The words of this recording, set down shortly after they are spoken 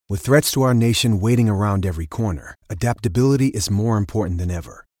With threats to our nation waiting around every corner, adaptability is more important than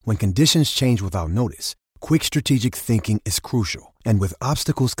ever. When conditions change without notice, quick strategic thinking is crucial. And with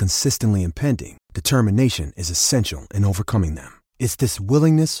obstacles consistently impending, determination is essential in overcoming them. It's this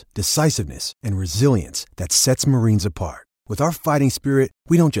willingness, decisiveness, and resilience that sets Marines apart. With our fighting spirit,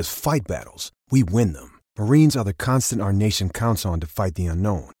 we don't just fight battles, we win them. Marines are the constant our nation counts on to fight the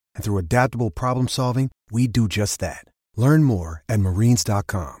unknown. And through adaptable problem solving, we do just that. Learn more at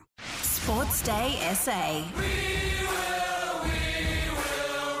marines.com. Sportsday SA. We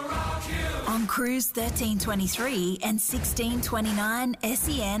will rock you. On Cruise 1323 and 1629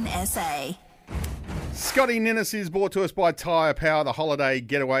 SEN SA. Scotty NINNIS is brought to us by Tyre Power, the holiday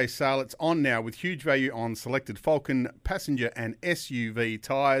getaway sale. It's on now with huge value on selected Falcon passenger and SUV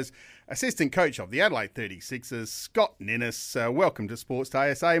tyres. Assistant coach of the Adelaide 36ers, Scott NINNIS. Welcome to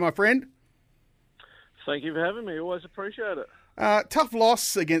Sportsday SA, my friend. Thank you for having me. Always appreciate it. Tough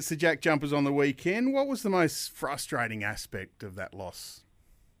loss against the Jack Jumpers on the weekend. What was the most frustrating aspect of that loss?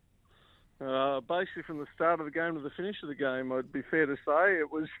 Basically, from the start of the game to the finish of the game, I'd be fair to say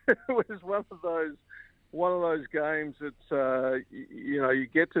it was it was one of those games that you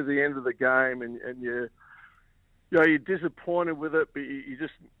get to the end of the game and you're disappointed with it, but you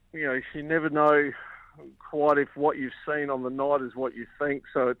just you never know quite if what you've seen on the night is what you think.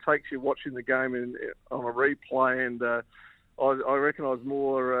 So it takes you watching the game on a replay, and I reckon I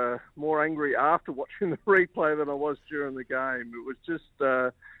was more angry after watching the replay than I was during the game. It was just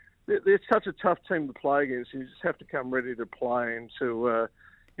they're such a tough team to play against. You just have to come ready to play, and to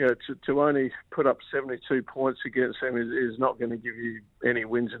only put up 72 points against them is not going to give you any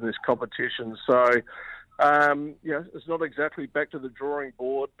wins in this competition. So, it's not exactly back to the drawing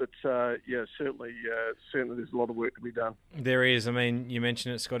board, but certainly there's a lot of work to be done. There is. I mean, you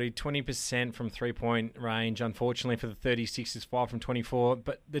mentioned it, Scotty, 20% from three-point range. Unfortunately for the 36ers, 5 from 24.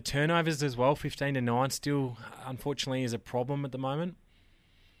 But the turnovers as well, 15-9, still unfortunately is a problem at the moment.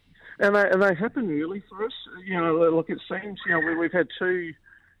 And they happen early for us. Look, it seems we've had two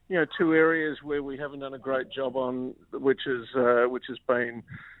areas where we haven't done a great job on, which has been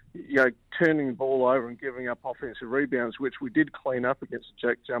turning the ball over and giving up offensive rebounds, which we did clean up against the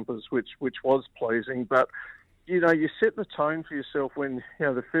Jack Jumpers, which was pleasing. But you set the tone for yourself when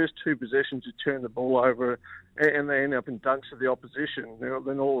the first two possessions you turn the ball over and they end up in dunks of the opposition.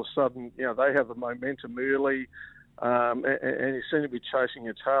 Then all of a sudden they have the momentum early. And you seem to be chasing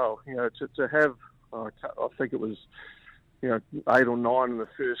your tail. To have, I think it was, 8 or 9 in the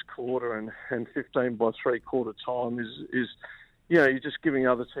first quarter and 15 by three-quarter time is you're just giving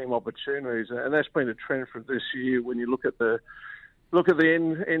other team opportunities, and that's been a trend for this year. When you look at the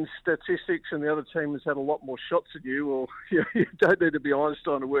end statistics, and the other team has had a lot more shots than you, or you don't need to be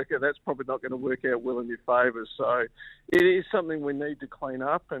Einstein to work out that's probably not going to work out well in your favour. So it is something we need to clean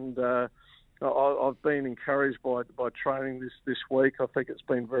up, and I've been encouraged by training this week. I think it's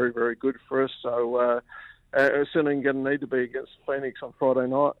been very, very good for us. So it's certainly going to need to be against Phoenix on Friday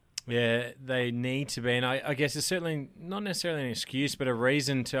night. Yeah, they need to be. And I guess it's certainly not necessarily an excuse, but a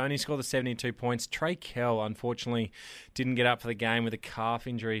reason to only score the 72 points. Trey Kell, unfortunately, didn't get up for the game with a calf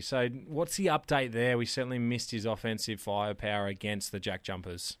injury. So what's the update there? We certainly missed his offensive firepower against the Jack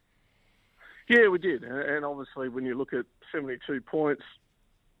Jumpers. Yeah, we did. And obviously when you look at 72 points,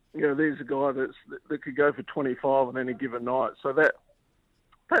 there's a guy that could go for 25 on any given night. So that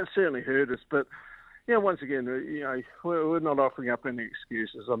certainly hurt us. But, once again, we're not offering up any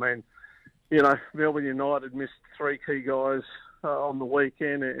excuses. I mean, Melbourne United missed 3 key guys on the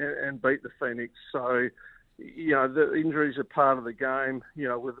weekend and beat the Phoenix. So, the injuries are part of the game.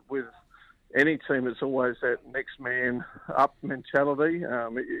 With any team, it's always that next man up mentality.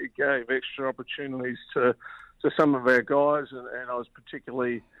 It gave extra opportunities to some of our guys, and I was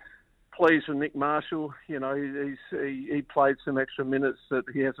particularly pleased with Nick Marshall. He played some extra minutes that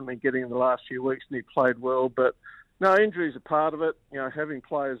he hasn't been getting in the last few weeks, and he played well. But no, injuries are part of it. Having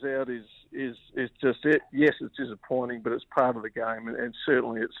players out is just it. Yes, it's disappointing, but it's part of the game, and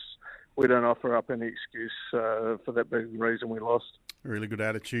certainly we don't offer up any excuse for that being the reason we lost. Really good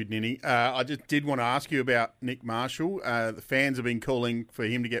attitude, Ninny. I just did want to ask you about Nick Marshall. The fans have been calling for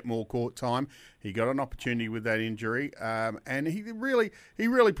him to get more court time. He got an opportunity with that injury, and he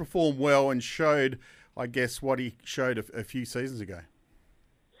really performed well and showed, I guess, what he showed a few seasons ago.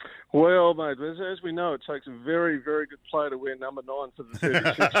 Well, mate, as we know, it takes a very, very good player to wear number 9 for the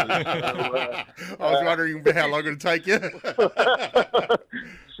 36ers. I was wondering how long it would take you.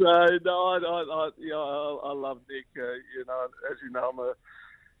 So, no, I love Nick. As you know, I'm a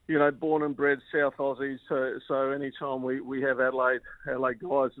born and bred South Aussie. So anytime we have Adelaide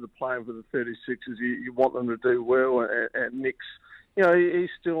guys that are playing for the 36ers, you want them to do well. And Nick's he's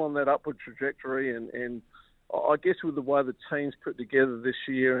still on that upward trajectory, and I guess with the way the team's put together this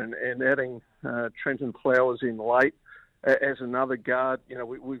year and adding Trenton Flowers in late as another guard,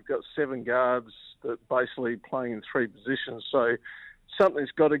 we've got 7 guards that basically playing in 3 positions. So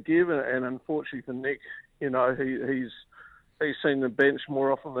something's got to give, and unfortunately for Nick, he's seen the bench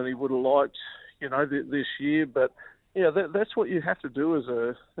more often than he would have liked, this year. But that's what you have to do as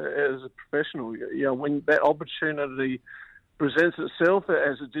a professional. When that opportunity presents itself,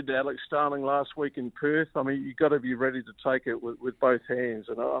 as it did to Alex Starling last week in Perth, I mean, you've got to be ready to take it with both hands.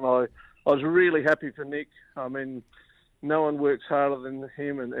 And I was really happy for Nick. I mean, no one works harder than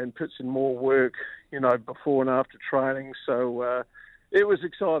him and puts in more work, before and after training. So it was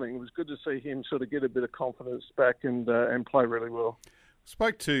exciting. It was good to see him sort of get a bit of confidence back and play really well.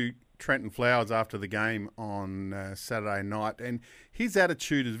 Spoke to Trenton Flowers after the game on Saturday night, and his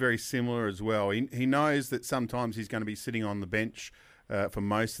attitude is very similar as well. He knows that sometimes he's going to be sitting on the bench for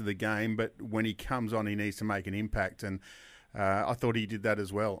most of the game, but when he comes on, he needs to make an impact. And I thought he did that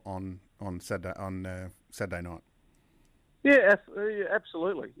as well on Saturday night. Yeah,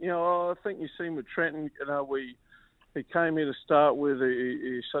 absolutely. I think you've seen with Trenton, he came here to start with.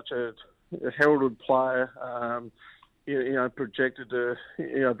 He's such a heralded player. Projected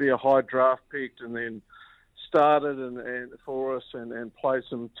to be a high draft pick, and then started and for us and played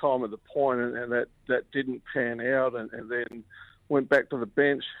some time at the point, and that didn't pan out, and then went back to the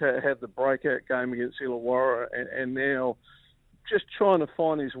bench, had the breakout game against Illawarra, and now just trying to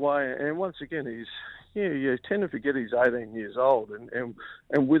find his way. And once again, you tend to forget he's 18 years old,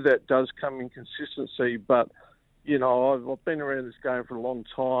 and with that does come inconsistency. But I've been around this game for a long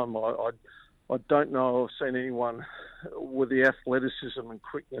time. I don't know I've seen anyone with the athleticism and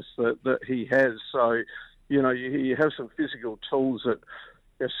quickness that he has. So, you have some physical tools that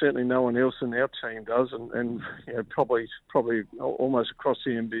certainly no one else in our team does, and probably almost across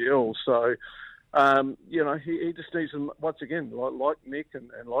the NBL. So, he just needs to, once again, like Nick and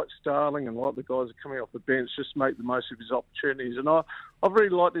like Starling and like the guys that are coming off the bench, just make the most of his opportunities. And I've really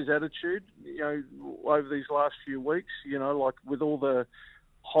liked his attitude, over these last few weeks, like with all the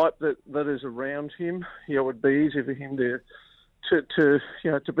hype that is around him. It would be easy for him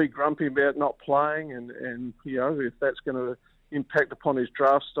to be grumpy about not playing, and if that's going to impact upon his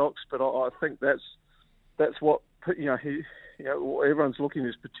draft stocks. But I think that's what everyone's looking at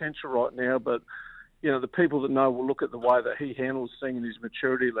his potential right now. But the people that know will look at the way that he handles things and his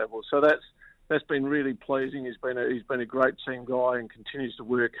maturity level. So that's been really pleasing. He's been a great team guy and continues to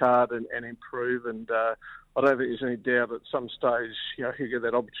work hard and improve. And I don't think there's any doubt at some stage he'll get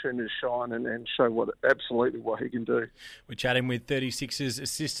that opportunity to shine and show absolutely what he can do. We're chatting with 36ers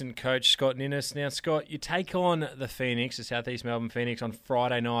assistant coach Scott NINNIS. Now, Scott, you take on the Phoenix, the South East Melbourne Phoenix, on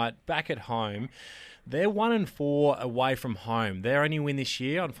Friday night back at home. They're 1-4 away from home. Their only win this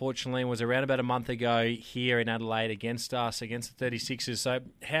year, unfortunately, was around about a month ago here in Adelaide against the 36ers.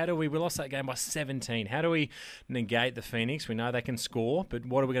 So we lost that game by 17. How do we negate the Phoenix? We know they can score, but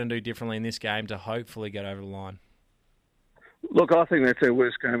what are we going to do differently in this game to hopefully get over the line? Look, I think that's their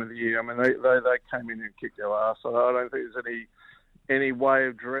worst game of the year. I mean, they came in and kicked our ass. I don't think there's any way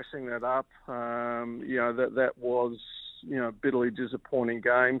of dressing that up. That was a bitterly disappointing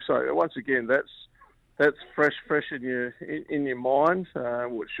game. So once again, that's fresh in your mind.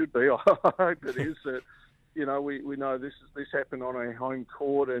 What should be, I hope it is. That we know this happened on a home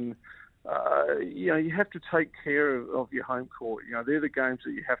court, and you have to take care of your home court. They're the games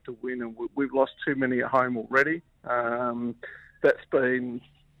that you have to win, and we've lost too many at home already. That's been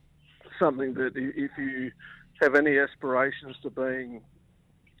something that if you have any aspirations to being,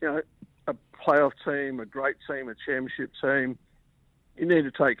 a playoff team, a great team, a championship team, you need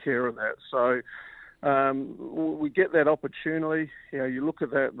to take care of that. So. We get that opportunity. You look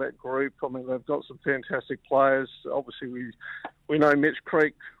at that group. I mean, they've got some fantastic players. Obviously, we know Mitch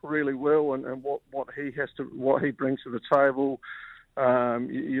Creek really well, and what he brings to the table.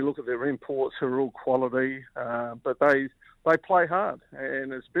 You look at their imports, who are all quality, but they play hard,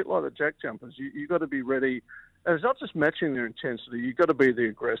 and it's a bit like the Jack Jumpers. You got to be ready. And it's not just matching their intensity. You've got to be the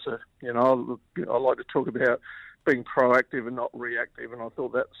aggressor. I like to talk about being proactive and not reactive, and I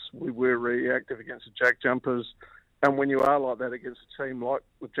thought we were reactive against the Jack Jumpers. And when you are like that against a team like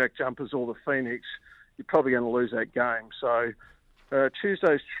the Jack Jumpers or the Phoenix, you're probably going to lose that game. So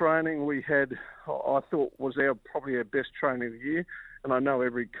Tuesday's training we had, I thought, was probably our best training of the year. And I know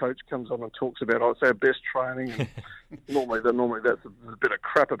every coach comes on and talks about, it's our best training. And normally that's a bit of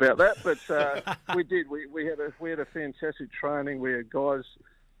crap about that, but we did. We had a fantastic training. We had guys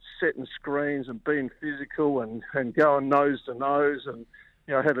setting screens and being physical and going nose to nose, and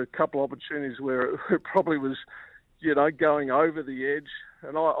had a couple opportunities where it probably was going over the edge.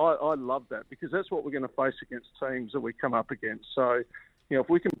 And I love that because that's what we're going to face against teams that we come up against. So, if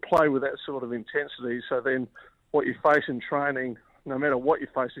we can play with that sort of intensity, so then what you face in training, no matter what you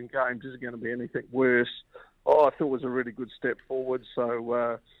face in games, isn't going to be anything worse. I thought was a really good step forward.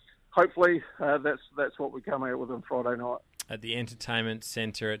 So hopefully that's what we come out with on Friday night. At the Entertainment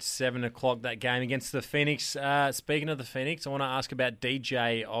Centre at 7 o'clock, that game against the Phoenix. Speaking of the Phoenix, I want to ask about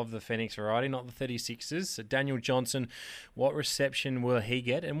DJ of the Phoenix variety, not the 36ers. So Daniel Johnson, what reception will he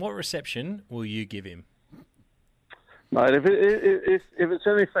get, and what reception will you give him? Mate, if it's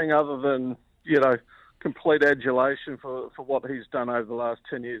anything other than, complete adulation for what he's done over the last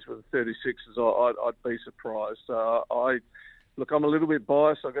 10 years with the 36ers, I'd be surprised. Look, I'm a little bit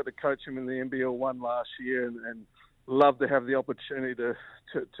biased. I got to coach him in the NBL 1 last year and love to have the opportunity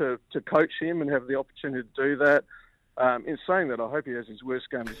to coach him and have the opportunity to do that. In saying that, I hope he has his worst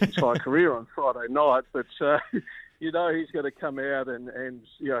game of his entire career on Friday night. But he's got to come out and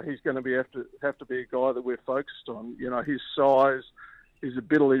he's going to have to be a guy that we're focused on. His size, his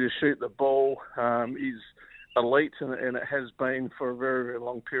ability to shoot the ball is elite, and it has been for a very, very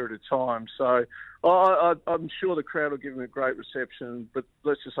long period of time. So I'm sure the crowd will give him a great reception, but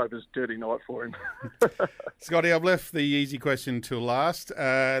let's just hope it's a dirty night for him. Scotty, I've left the easy question till last.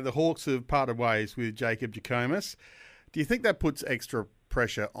 The Hawks have parted ways with Jacob Jackomas. Do you think that puts extra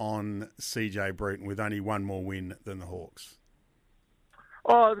pressure on CJ Bruton with only one more win than the Hawks?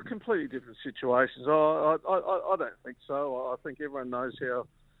 Oh, they're completely different situations. I don't think so. I think everyone knows how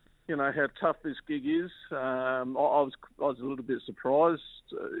tough this gig is. I was a little bit surprised,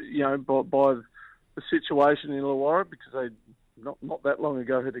 by the situation in Illawarra because they not that long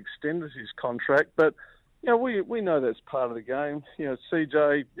ago had extended his contract. But we know that's part of the game.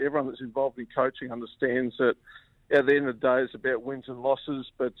 CJ, everyone that's involved in coaching understands that at the end of the day it's about wins and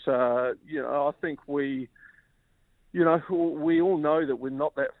losses. But I think we all know that we're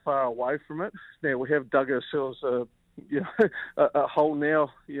not that far away from it. Now we have dug ourselves a hole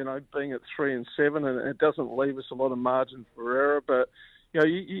now, being at 3 and 7, and it doesn't leave us a lot of margin for error. But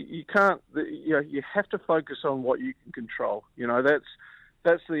you can't. You have to focus on what you can control.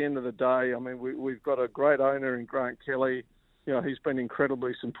 That's the end of the day. I mean, we've got a great owner in Grant Kelly. He's been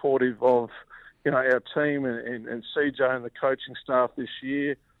incredibly supportive of our team and CJ and the coaching staff this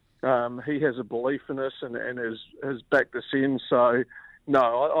year. He has a belief in us and has backed us in. So.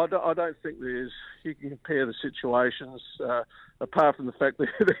 No, I don't think you can compare the situations. Apart from the fact that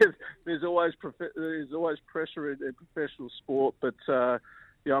there's always pressure in professional sport, but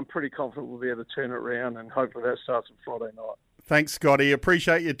I'm pretty confident we'll be able to turn it around, and hopefully that starts on Friday night. Thanks, Scotty.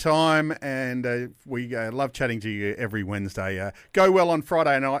 Appreciate your time, and we love chatting to you every Wednesday. Go well on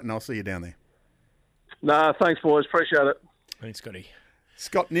Friday night, and I'll see you down there. Nah, thanks, boys. Appreciate it. Thanks, Scotty.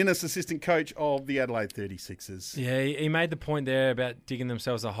 Scott Ninnis, assistant coach of the Adelaide 36ers. Yeah, he made the point there about digging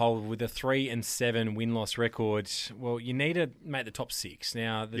themselves a hole with a 3 and 7 win-loss record. Well, you need to make the top 6.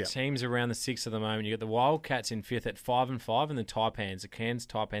 Now, the teams around the 6 at the moment, you got the Wildcats in 5th at 5 and 5, and the Taipans, the Cairns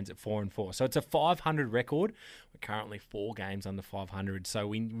Taipans at 4 and 4. So it's a 500 record. We're currently 4 games under 500, so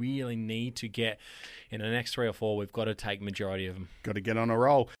we really need to get in the next 3 or 4. We've got to take majority of them. Got to get on a roll.